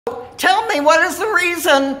me, what is the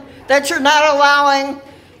reason that you're not allowing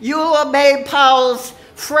Eula Mae Powell's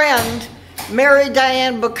friend, Mary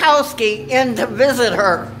Diane Bukowski, in to visit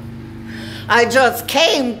her? I just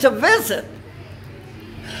came to visit.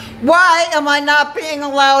 Why am I not being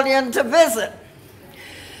allowed in to visit?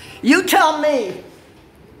 You tell me.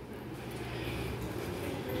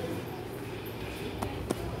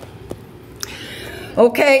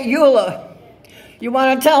 Okay, Eula, you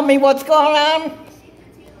want to tell me what's going on?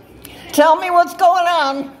 Tell me what's going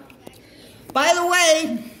on. By the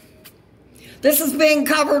way, this is being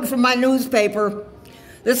covered from my newspaper.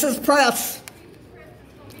 This is press.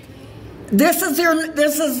 This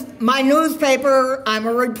is my newspaper. I'm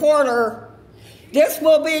a reporter.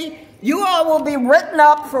 You all will be written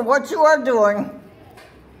up for what you are doing.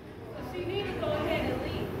 So you need to go ahead and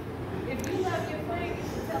leave. If you love your friend, you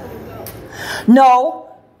should tell her to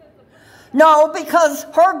go. No, because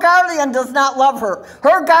her guardian does not love her.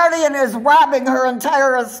 Her guardian is robbing her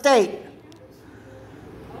entire estate.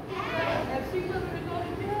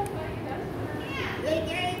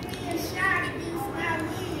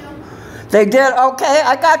 They did? Okay,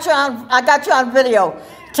 I got you on video.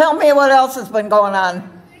 Tell me what else has been going on.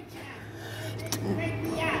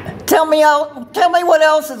 Tell me what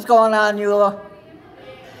else is going on, Eula.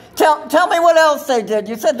 Tell me what else they did.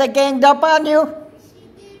 You said they ganged up on you?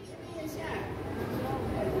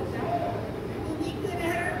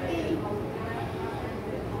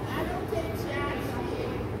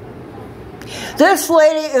 This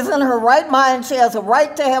lady is in her right mind. She has a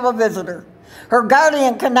right to have a visitor. Her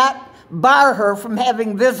guardian cannot bar her from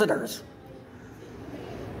having visitors.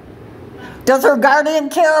 Does her guardian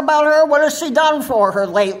care about her? What has she done for her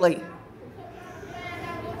lately?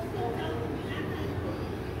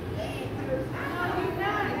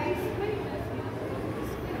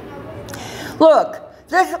 Look,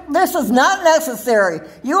 this is not necessary.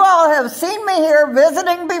 You all have seen me here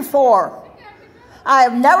visiting before. I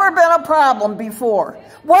have never been a problem before.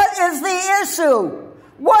 What is the issue?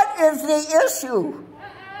 What is the issue?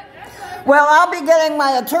 Well, I'll be getting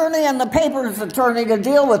my attorney and the paper's attorney to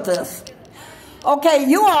deal with this. Okay,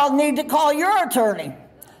 you all need to call your attorney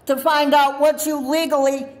to find out what you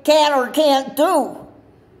legally can or can't do.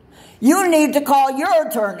 You need to call your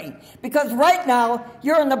attorney because right now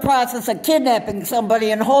you're in the process of kidnapping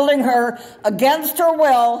somebody and holding her against her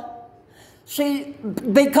will.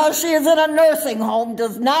 Because she is in a nursing home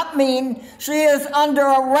does not mean she is under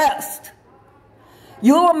arrest.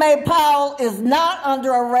 Eula Mae Powell is not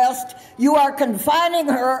under arrest. You are confining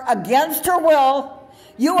her against her will.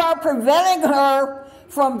 You are preventing her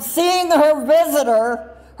from seeing her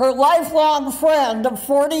visitor, her lifelong friend of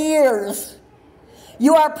 40 years.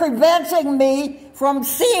 You are preventing me from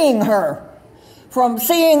seeing her, from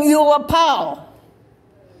seeing Eula Powell.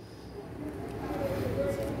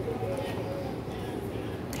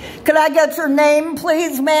 Could I get your name,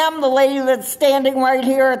 please, ma'am? The lady that's standing right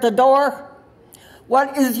here at the door.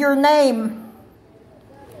 What is your name?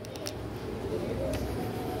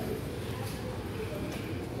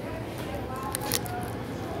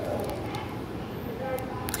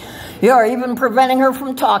 You are even preventing her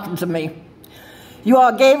from talking to me. You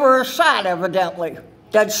all gave her a shot, evidently,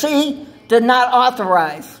 that she did not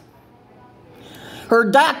authorize.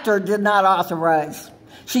 Her doctor did not authorize.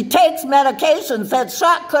 She takes medications. That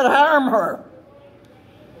shot could harm her.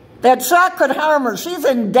 That shot could harm her. She's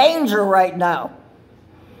in danger right now.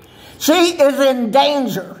 She is in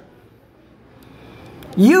danger.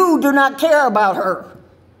 You do not care about her.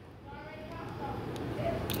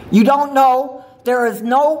 You don't know.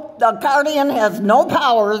 The guardian has no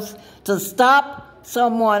powers to stop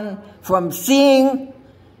someone from seeing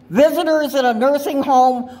visitors in a nursing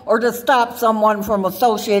home or to stop someone from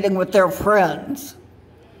associating with their friends.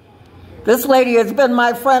 This lady has been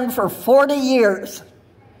my friend for 40 years,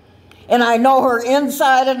 and I know her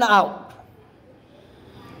inside and out.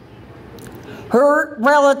 Her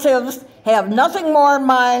relatives have nothing more in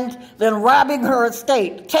mind than robbing her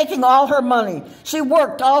estate, taking all her money. She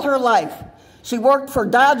worked all her life. She worked for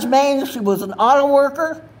Dodge Main. She was an auto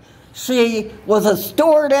worker. She was a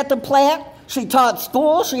steward at the plant. She taught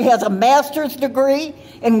school. She has a master's degree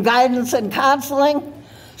in guidance and counseling.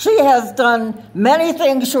 She has done many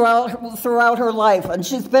things throughout her life, and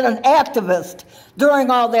she's been an activist during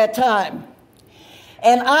all that time.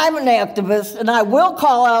 And I'm an activist, and I will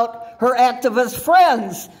call out her activist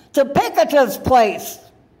friends to picket this place.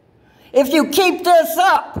 If you keep this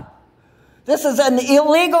up, this is an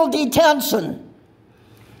illegal detention.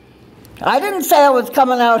 I didn't say I was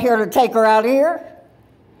coming out here to take her out of here.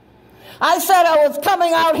 I said I was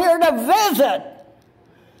coming out here to visit.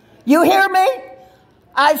 You hear me?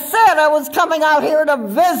 I said I was coming out here to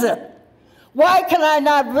visit. Why can I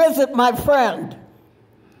not visit my friend?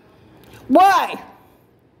 Why?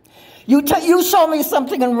 You show me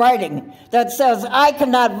something in writing that says I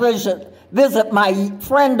cannot visit my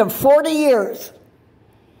friend of 40 years.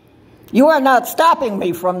 You are not stopping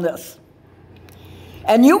me from this.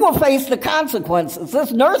 And you will face the consequences.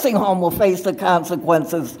 This nursing home will face the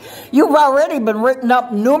consequences. You've already been written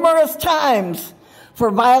up numerous times for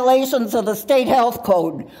violations of the state health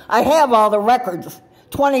code. I have all the records,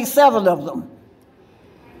 27 of them.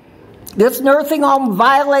 This nursing home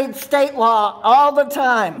violates state law all the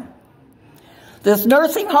time. This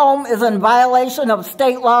nursing home is in violation of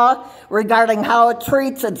state law regarding how it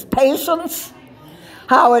treats its patients,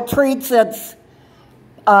 how it treats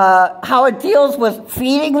how it deals with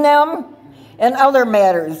feeding them, and other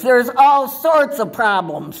matters. There's all sorts of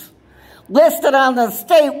problems listed on the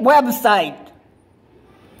state website,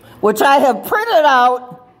 which I have printed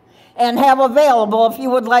out and have available if you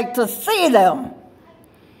would like to see them.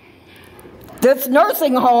 This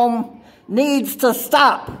nursing home needs to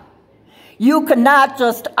stop. You cannot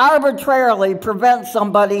just arbitrarily prevent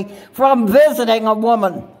somebody from visiting a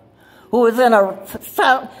woman who is in a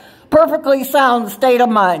perfectly sound state of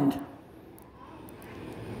mind.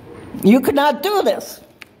 You cannot do this.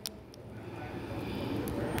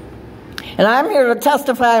 And I'm here to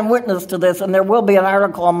testify and witness to this, and there will be an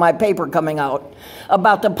article in my paper coming out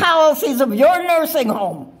about the policies of your nursing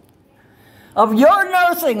home. Of your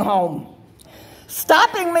nursing home.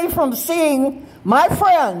 Stopping me from seeing my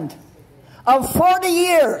friend of 40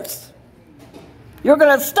 years. You're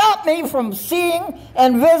going to stop me from seeing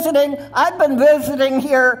and visiting. I've been visiting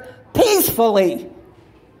here peacefully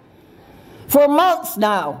for months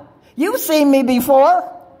now. You've seen me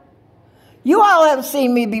before. You all have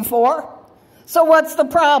seen me before. So what's the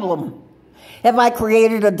problem? Have I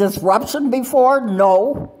created a disruption before?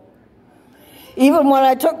 No. Even when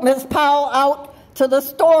I took Miss Powell out to the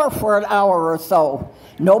store for an hour or so,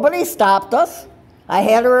 nobody stopped us. I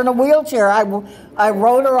had her in a wheelchair. I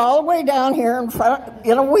rode her all the way down here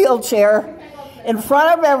in a wheelchair in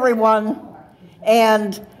front of everyone,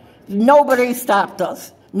 and nobody stopped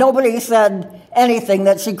us. Nobody said anything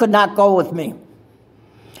that she could not go with me.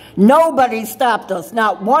 Nobody stopped us.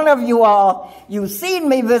 Not one of you all. You've seen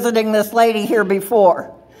me visiting this lady here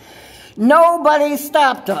before. Nobody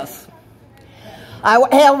stopped us. I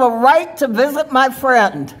have a right to visit my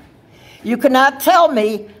friend. You cannot tell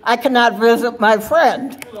me I cannot visit my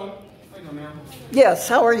friend. Hello. How you doing, ma'am? Yes,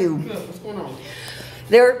 how are you? Good. What's going on?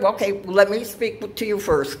 Okay, let me speak to you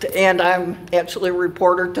first. And I'm actually a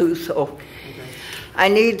reporter too, so okay. I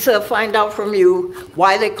need to find out from you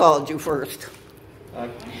why they called you first. You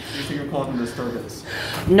think you're causing disturbance?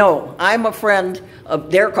 No, I'm a friend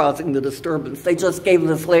of, they're causing the disturbance. They just gave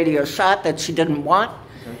this lady a shot that she didn't want.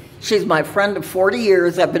 Okay. She's my friend of 40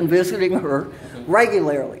 years. I've been visiting her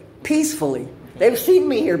regularly, peacefully. Okay. They've seen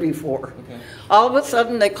me here before. Okay. All of a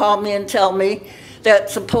sudden they call me and tell me that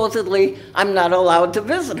supposedly I'm not allowed to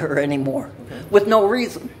visit her anymore, with no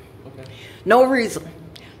reason. Okay. No reason.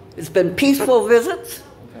 It's been peaceful visits.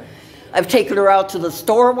 Okay. I've taken her out to the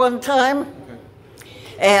store one time.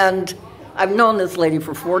 And I've known this lady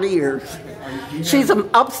for 40 years. She's an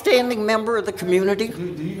upstanding member of the community. Do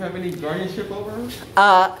you have any guardianship over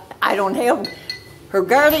her? I don't have. Her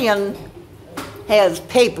guardian has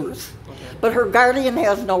papers, but her guardian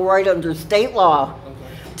has no right under state law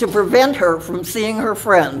to prevent her from seeing her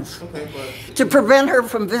friends, to prevent her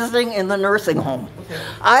from visiting in the nursing home.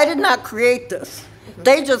 I did not create this.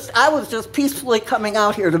 I was just peacefully coming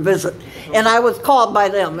out here to visit, and I was called by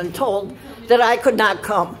them and told that I could not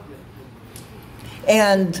come.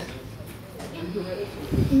 And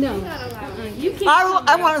no, you can't.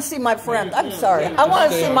 I want to see my friend. I'm sorry. I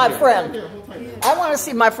want to see my friend. I want to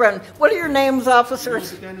see my friend. What are your names, officers?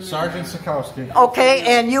 Sergeant Bukowski.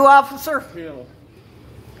 Okay, and you, officer?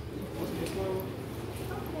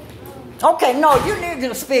 Okay, no, you need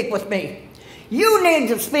to speak with me. You need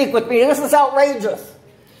to speak with me. This is outrageous.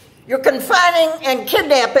 You're confining and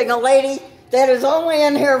kidnapping a lady that is only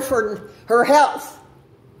in here for her health.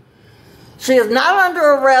 She is not under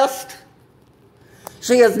arrest.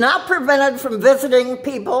 She is not prevented from visiting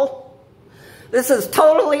people. This is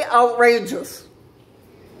totally outrageous.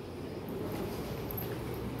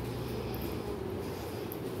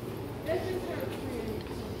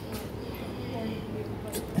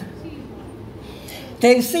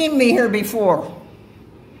 They've seen me here before.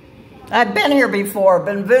 I've been here before,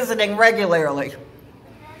 been visiting regularly.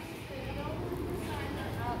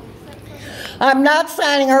 I'm not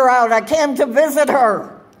signing her out. I came to visit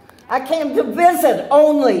her. I came to visit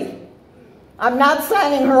only. I'm not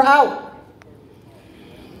signing her out.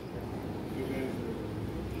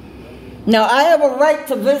 Now, I have a right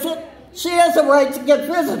to visit. She has a right to get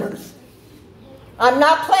visitors. I'm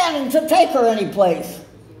not planning to take her anyplace.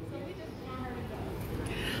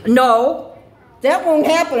 No, that won't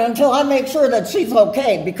happen until I make sure that she's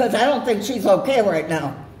okay, because I don't think she's okay right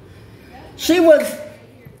now. She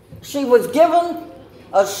was given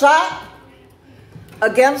a shot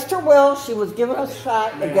against her will. She was given a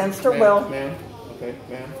shot against her will. Ma'am, okay,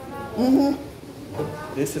 ma'am.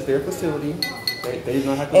 Mm-hmm. This is their facility. They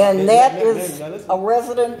don't have to. And that is a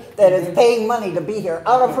resident that is paying money to be here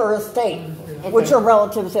out of her estate, which her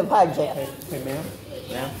relatives have hijacked. Okay, ma'am.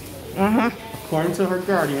 Ma'am. Mm-hmm. According to her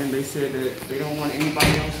guardian, they said that they don't want anybody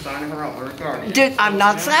else signing her out. Her guardian. I'm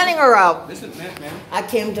not signing her out. Listen, ma'am. I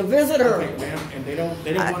came to visit her. Okay, ma'am, and they don't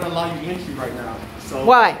want to allow you entry right now. So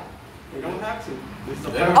why? They don't have to.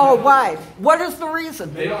 Why? What is the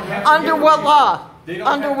reason? They don't have Under what law?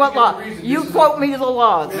 Under have what to law? give a reason. You quote me the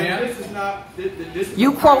laws. Ma'am, this is not. This is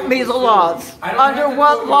You quote me the laws. I don't Under have to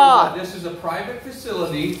what quote you law? This is a private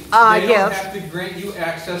facility. They Yes. don't have to grant you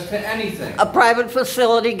access to anything. A private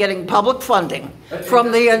facility getting public funding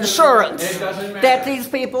from the insurance It doesn't matter. that these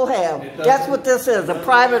people have. It doesn't- That's what this is, a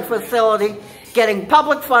private facility getting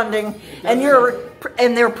public funding, and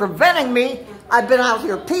they're preventing me. I've been out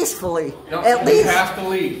here peacefully, No, at you least. have to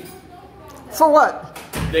leave. For what?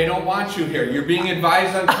 They don't want you here. You're being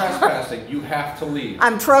advised on trespassing. You have to leave.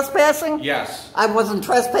 I'm trespassing? Yes. I wasn't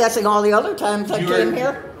trespassing all the other times I came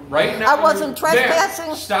here. Right now. I wasn't trespassing.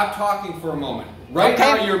 There, stop talking for a moment. Right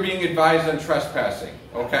Okay. now, you're being advised on trespassing.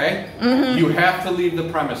 Okay. Mm-hmm. You have to leave the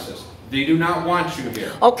premises. They do not want you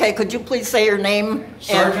here. Okay, could you please say your name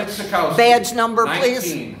Sergeant and Sukowski. badge number, 19,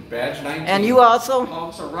 please? Badge 19. And you also?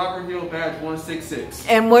 Officer Robert Hill, badge 166.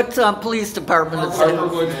 And what police department is Harper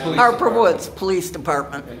it? Woods Police Harper Department. Woods Police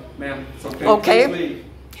Department. Ma'am, it's okay. Okay. Please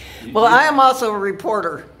leave. Well, I am also a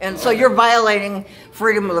reporter, and so you're violating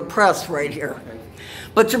freedom of the press right here.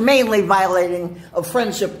 But you're mainly violating a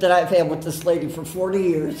friendship that I've had with this lady for 40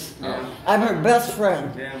 years. I'm her best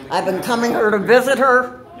friend. I've been coming here to visit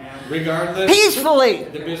her Regardless, peacefully.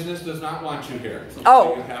 the business does not want you here. You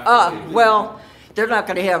have to leave. Well, they're not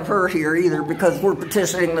going to have her here either because we're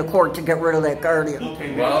petitioning the court to get rid of that guardian.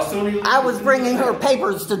 Okay, Well, I was bringing her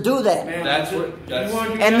papers to do that. That's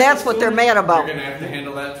What they're mad You're about. going to have to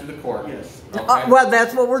handle that through the court. Yes. Okay? Well,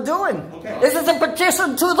 that's what we're doing. Okay. This is a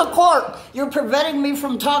petition to the court. You're preventing me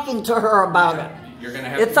from talking to her about it. You're going to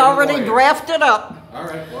have It's to get a already lawyer. drafted up. All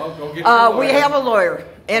right, well, go get your We lawyer. have a lawyer,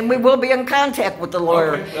 and we will be in contact with the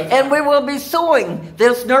lawyer. Okay, that's And fine. we will be suing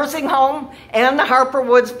this nursing home and the Harper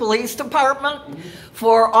Woods Police Department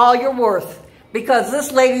for all you're worth. Because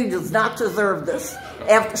this lady does not deserve this.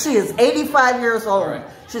 After she is 85 years old. All right.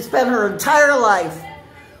 She spent her entire life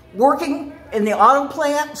working in the auto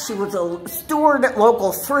plant. She was a steward at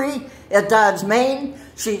Local 3 at Dodge, Maine.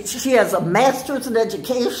 She has a master's in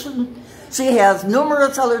education. She has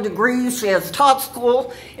numerous other degrees. She has taught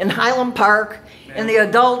school in Highland Park in the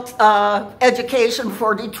adult education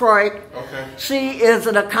for Detroit. Okay. She is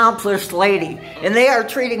an accomplished lady, and they are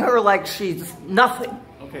treating her like she's nothing.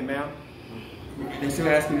 Okay, ma'am. They still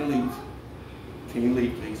asking you to leave. Can you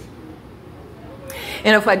leave, please?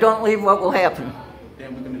 And if I don't leave, what will happen?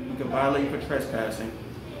 Then we can violate you for trespassing.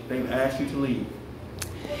 They've asked you to leave.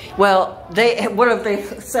 Well, what have they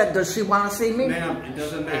said? Does she want to see me? Ma'am, it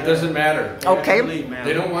doesn't matter. It doesn't matter. They asked you Okay. to leave, ma'am.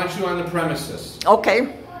 They don't want you on the premises.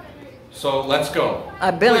 Okay, So let's go.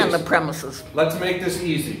 I've been on Please, the premises. Let's make this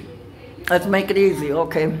easy. Let's make it easy,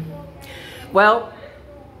 okay. Well,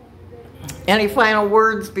 any final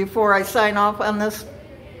words before I sign off on this?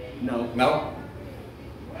 No. No?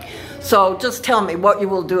 So just tell me what you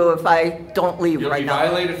will do if I don't leave You'll right be now.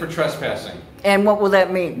 violated for trespassing. And what will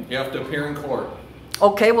that mean? You have to appear in court.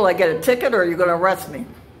 Okay, will I get a ticket or are you going to arrest me?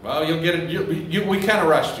 Well, you'll get it. We can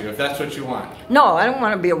arrest you if that's what you want. No, I don't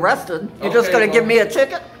want to be arrested. You're just Okay, going to give well- me a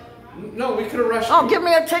ticket? No, we could arrest you. Oh, give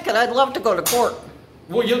me a ticket. I'd love to go to court.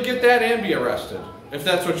 Well, you'll get that and be arrested if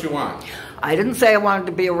that's what you want. I didn't say I wanted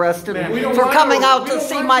to be arrested Man, We don't for want coming to- out we to don't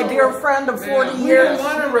see want my to dear arrest- friend of 40 We years. don't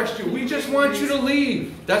want to arrest you. We just want you to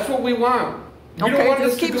leave. That's what we want. We don't Okay, want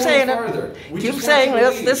just this to keep go saying any farther. it. We Keep just saying want you to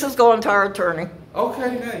this. leave. This is going to our attorney.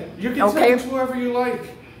 Okay. You can Okay. say it to whoever you like.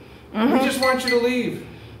 We just want you to leave.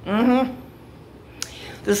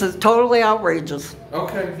 This is totally outrageous.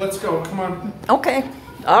 Okay, let's go. Come on. Okay,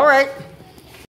 all right.